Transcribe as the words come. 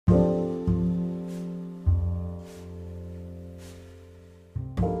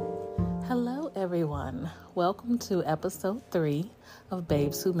everyone. Welcome to episode 3 of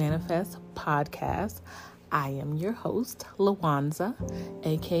Babes Who Manifest podcast. I am your host, Lawanza,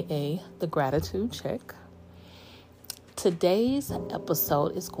 aka The Gratitude Chick. Today's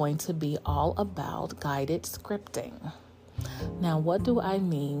episode is going to be all about guided scripting. Now, what do I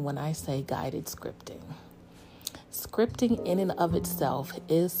mean when I say guided scripting? Scripting in and of itself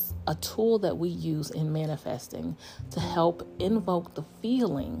is a tool that we use in manifesting to help invoke the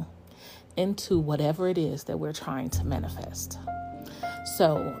feeling into whatever it is that we're trying to manifest.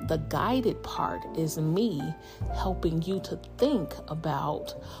 So the guided part is me helping you to think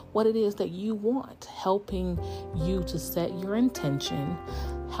about what it is that you want, helping you to set your intention,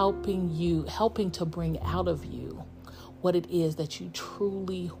 helping to bring out of you what it is that you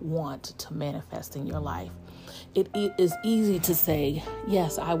truly want to manifest in your life. It is easy to say,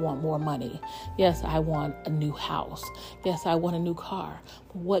 yes, I want more money. Yes, I want a new house. Yes, I want a new car.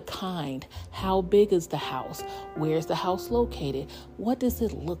 But what kind? How big is the house? Where's the house located? What does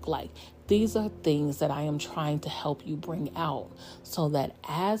it look like? These are things that I am trying to help you bring out so that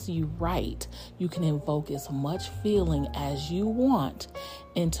as you write, you can invoke as much feeling as you want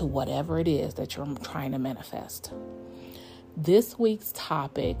into whatever it is that you're trying to manifest. This week's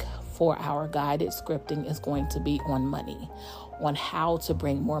topic for our guided scripting is going to be on money, on how to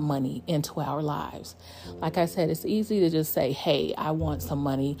bring more money into our lives. Like I said, it's easy to just say, hey, I want some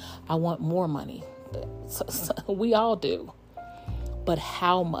money. I want more money. So we all do. But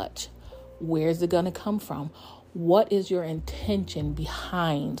how much? Where's it going to come from? What is your intention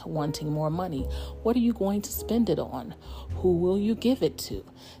behind wanting more money? What are you going to spend it on? Who will you give it to?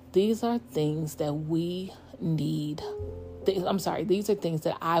 These are things that we need. These are things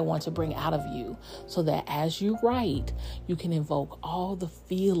that I want to bring out of you so that as you write, you can invoke all the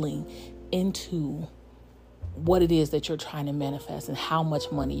feeling into what it is that you're trying to manifest and how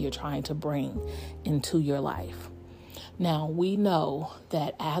much money you're trying to bring into your life. Now, we know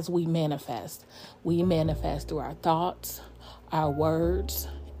that as we manifest through our thoughts, our words,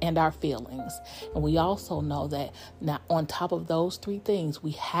 and our feelings. And we also know that now on top of those 3 things,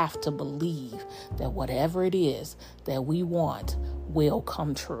 we have to believe that whatever it is that we want will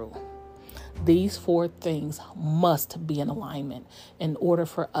come true. These 4 things must be in alignment in order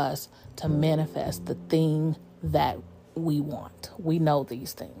for us to manifest the thing that we want. We know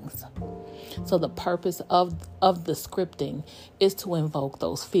these things. So the purpose of the scripting is to invoke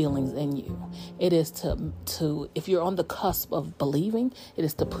those feelings in you. It is to if you're on the cusp of believing, it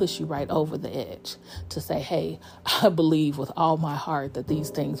is to push you right over the edge to say, hey, I believe with all my heart that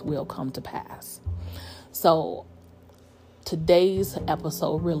these things will come to pass. So today's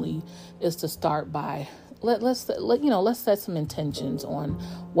episode really is to start by let's set some intentions on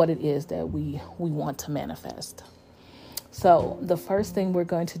what it is that we want to manifest. So the first thing we're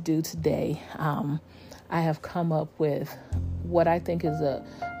going to do today, I have come up with what I think is a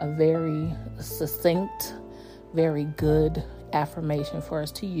very succinct, very good affirmation for us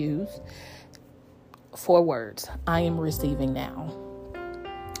to use. 4 words. I am receiving now.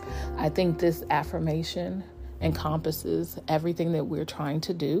 I think this affirmation encompasses everything that we're trying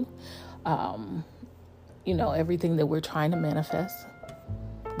to do, everything that we're trying to manifest.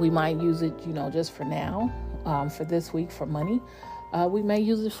 We might use it, just for now. For this week for money. We may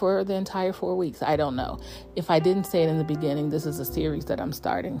use it for the entire 4 weeks. I don't know. If I didn't say it in the beginning, this is a series that I'm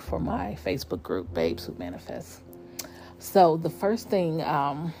starting for my Facebook group, Babes Who Manifest. So the first thing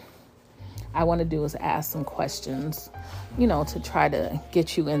I want to do is ask some questions, to try to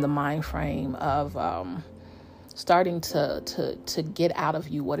get you in the mind frame of starting to get out of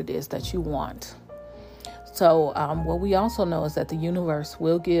you what it is that you want. So what we also know is that the universe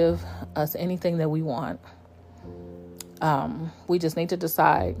will give us anything that we want. We just need to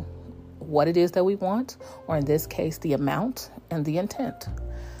decide what it is that we want, or in this case, the amount and the intent.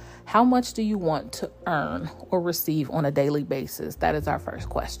 How much do you want to earn or receive on a daily basis? That is our first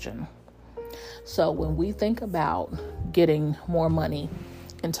question. So when we think about getting more money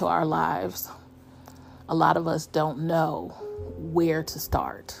into our lives, a lot of us don't know where to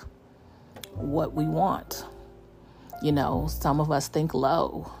start, what we want. Some of us think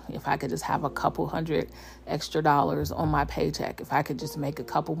low. If I could just have a couple $100 extra on my paycheck, if I could just make a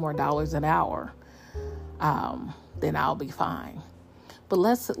couple more dollars an hour, then I'll be fine. But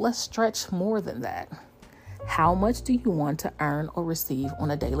let's stretch more than that. How much do you want to earn or receive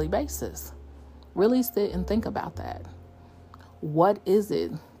on a daily basis? Really sit and think about that. What is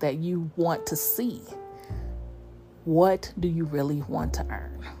it that you want to see? What do you really want to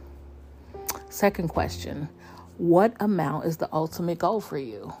earn? Second question. What amount is the ultimate goal for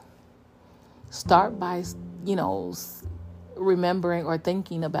you? Start by, remembering or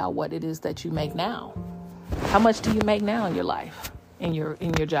thinking about what it is that you make now. How much do you make now in your life, in your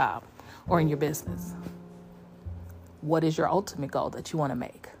job, or in your business? What is your ultimate goal that you want to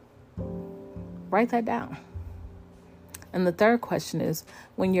make? Write that down. And the third question is,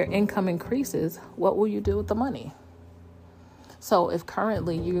 when your income increases, what will you do with the money? So if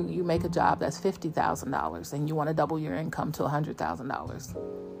currently you make a job that's $50,000 and you want to double your income to $100,000,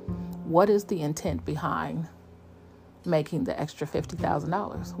 what is the intent behind making the extra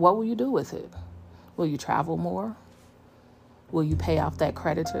 $50,000? What will you do with it? Will you travel more? Will you pay off that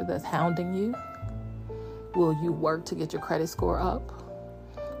creditor that's hounding you? Will you work to get your credit score up?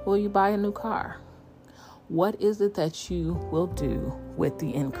 Will you buy a new car? What is it that you will do with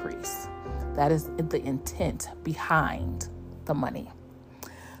the increase? That is the intent behind the money.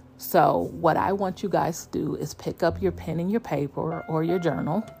 So what I want you guys to do is pick up your pen and your paper or your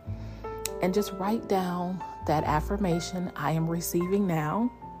journal and just write down that affirmation, I am receiving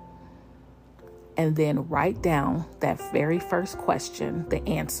now. And then write down that very first question, the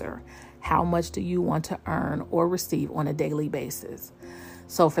answer. How much do you want to earn or receive on a daily basis?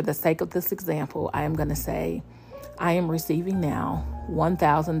 So for the sake of this example, I am going to say, I am receiving now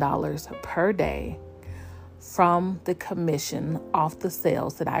 $1,000 per day from the commission off the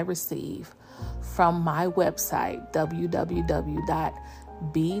sales that I receive from my website,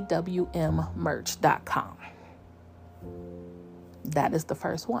 www.bwmmerch.com. That is the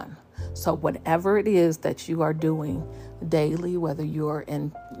first one. So whatever it is that you are doing daily, whether you're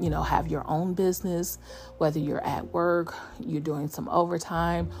have your own business, whether you're at work, you're doing some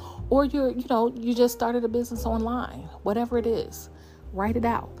overtime, or you just started a business online, whatever it is, write it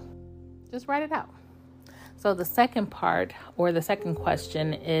out. Just write it out. So the second part or the second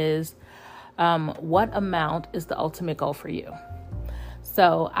question is, what amount is the ultimate goal for you?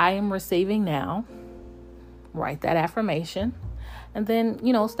 So I am receiving now. Write that affirmation. And then,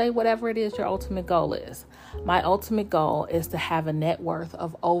 state whatever it is your ultimate goal is. My ultimate goal is to have a net worth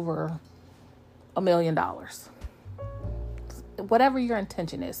of over $1 million. Whatever your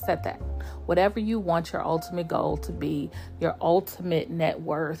intention is, set that. Whatever you want your ultimate goal to be, your ultimate net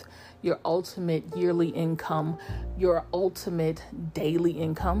worth, your ultimate yearly income, your ultimate daily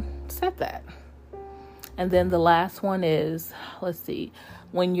income, set that. And then the last one is,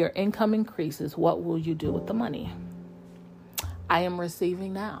 when your income increases, what will you do with the money? I am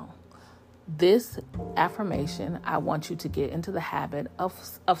receiving now. This affirmation, I want you to get into the habit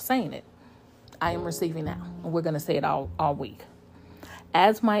of saying it. I am receiving now. And we're going to say it all week.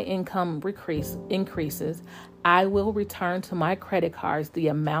 As my income increases, I will return to my credit cards the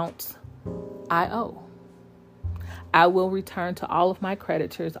amounts I owe. I will return to all of my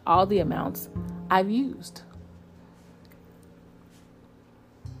creditors all the amounts I've used.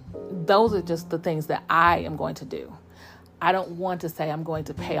 Those are just the things that I am going to do. I don't want to say I'm going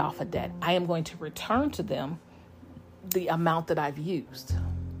to pay off a debt. I am going to return to them the amount that I've used.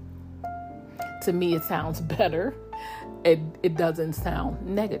 To me, it sounds better. It doesn't sound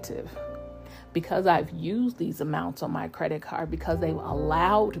negative. Because I've used these amounts on my credit card, because they've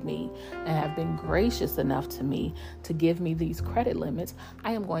allowed me and have been gracious enough to me to give me these credit limits,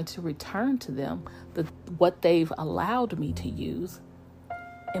 I am going to return to them what they've allowed me to use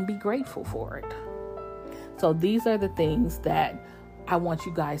and be grateful for it. So these are the things that I want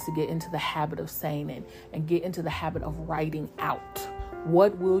you guys to get into the habit of saying it and get into the habit of writing out.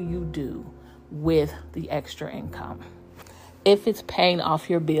 What will you do with the extra income? If it's paying off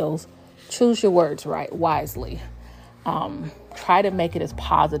your bills, choose your words wisely. Try to make it as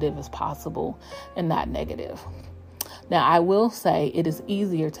positive as possible and not negative. Now, I will say it is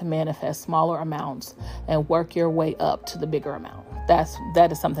easier to manifest smaller amounts and work your way up to the bigger amount.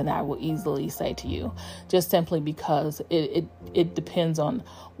 That is something that I will easily say to you, just simply because it depends on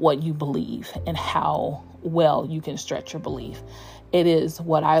what you believe and how well you can stretch your belief. It is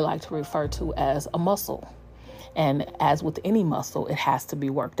what I like to refer to as a muscle. And as with any muscle, it has to be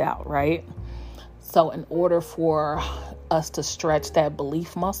worked out, right? So in order for us to stretch that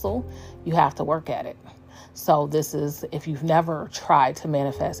belief muscle, you have to work at it. So this is, if you've never tried to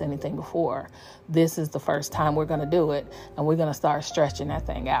manifest anything before, this is the first time we're going to do it, and we're going to start stretching that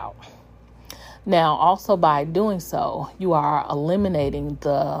thing out. Now, also by doing so, you are eliminating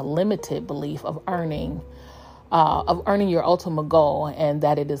the limited belief of earning your ultimate goal and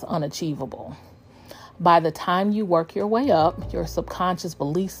that it is unachievable. By the time you work your way up, your subconscious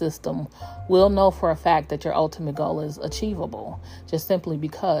belief system will know for a fact that your ultimate goal is achievable, just simply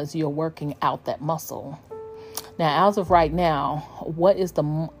because you're working out that muscle. Now, as of right now, what is the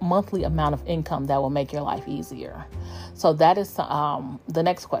monthly amount of income that will make your life easier? So that is the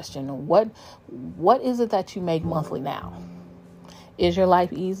next question. What is it that you make monthly now? Is your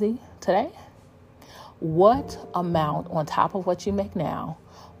life easy today? What amount on top of what you make now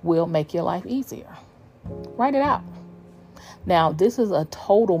will make your life easier? Write it out. Now, this is a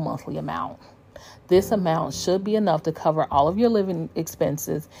total monthly amount. This amount should be enough to cover all of your living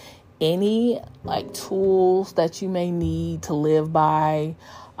expenses, any like tools that you may need to live by,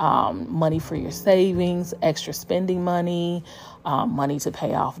 money for your savings, extra spending money, money to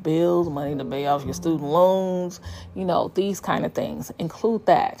pay off bills, money to pay off your student loans, these kind of things. Include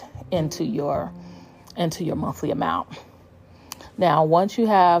that into your monthly amount. Now, once you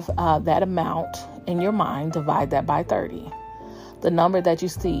have that amount in your mind, divide that by 30. The number that you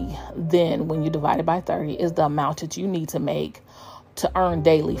see then when you divide it by 30 is the amount that you need to make to earn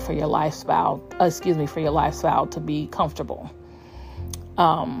daily for your lifestyle, to be comfortable.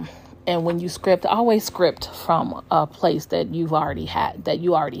 And when you script, always script from a place that you already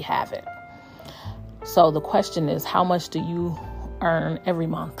have it. So the question is, how much do you earn every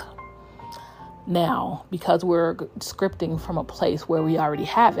month? Now, because we're scripting from a place where we already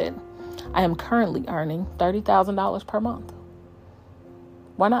have it, I am currently earning $30,000 per month.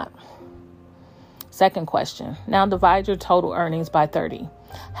 Why not? Second question. Now divide your total earnings by 30.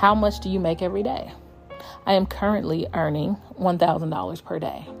 How much do you make every day? I am currently earning $1,000 per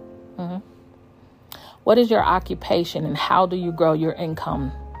day. What is your occupation and how do you grow your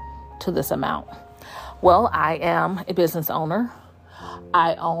income to this amount? Well, I am a business owner.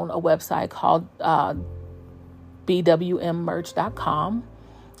 I own a website called bwmmerch.com.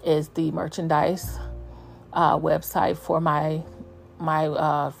 Is the merchandise website for my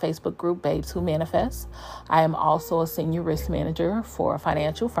Facebook group, Babes Who Manifest. I am also a senior risk manager for a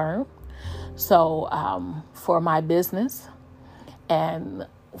financial firm. So for my business and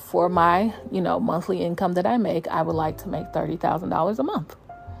for my, monthly income that I make, I would like to make $30,000 a month.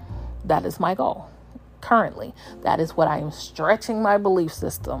 That is my goal currently. That is what I am stretching my belief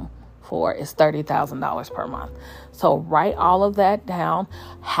system for, is $30,000 per month. So write all of that down,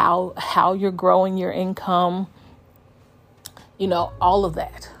 how you're growing your income, all of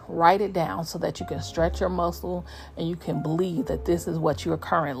that. Write it down so that you can stretch your muscle and you can believe that this is what you're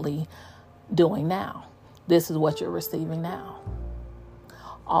currently doing now. This is what you're receiving now.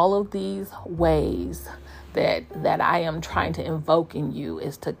 All of these ways that I am trying to invoke in you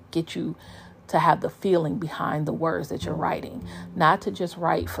is to get you to have the feeling behind the words that you're writing, not to just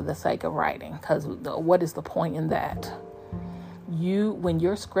write for the sake of writing, because what is the point in that? When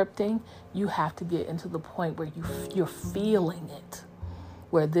you're scripting, you have to get into the point where you're feeling it,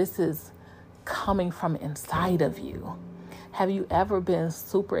 where this is coming from inside of you. Have you ever been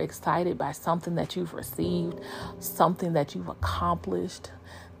super excited by something that you've received, something that you've accomplished?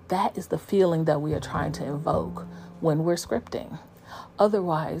 That is the feeling that we are trying to invoke when we're scripting.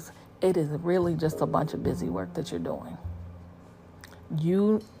 Otherwise, it is really just a bunch of busy work that you're doing.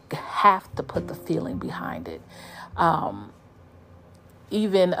 You have to put the feeling behind it.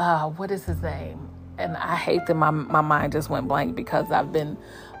 What is his name? And I hate that my mind just went blank because I've been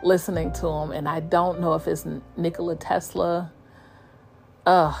listening to him and I don't know if it's Nikola Tesla.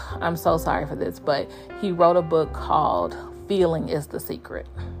 I'm so sorry for this, but he wrote a book called Feeling is the Secret.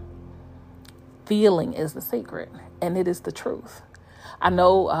 Feeling is the secret, and it is the truth. I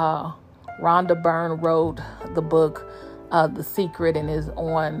know Rhonda Byrne wrote the book The Secret and is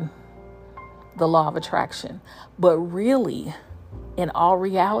on the law of attraction. But really, in all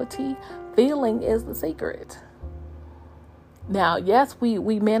reality, feeling is the secret. Now, yes,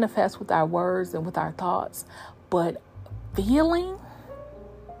 we manifest with our words and with our thoughts, but feeling,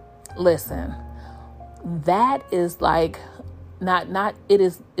 listen, that is like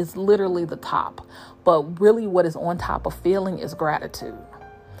it's literally the top, but really what is on top of feeling is gratitude.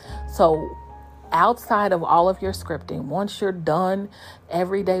 So outside of all of your scripting, once you're done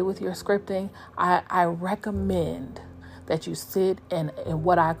every day with your scripting, I recommend that you sit in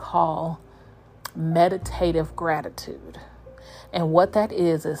what I call meditative gratitude. And what that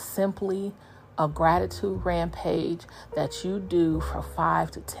is simply a gratitude rampage that you do for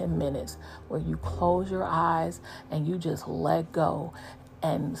 5 to 10 minutes where you close your eyes and you just let go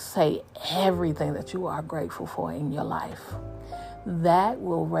and say everything that you are grateful for in your life. That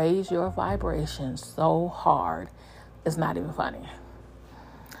will raise your vibration so hard, it's not even funny.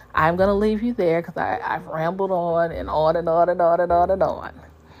 I'm going to leave you there because I've rambled on and on and on and on and on and on.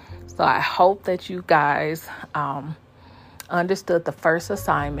 So I hope that you guys understood the first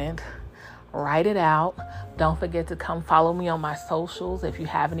assignment. Write it out. Don't forget to come follow me on my socials. If you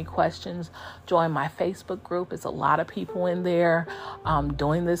have any questions, join my Facebook group. It's a lot of people in there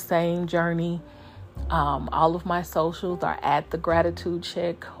doing the same journey. All of my socials are @the Gratitude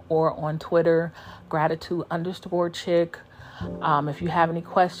Chick or on Twitter, Gratitude_Chick. If you have any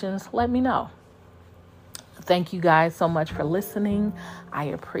questions, let me know. Thank you guys so much for listening. I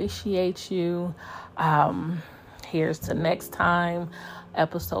appreciate you. Here's to next time.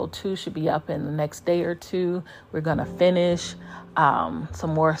 Episode 2 should be up in the next day or two. We're going to finish some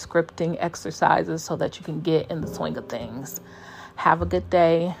more scripting exercises so that you can get in the swing of things. Have a good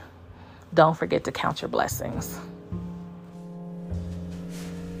day. Don't forget to count your blessings.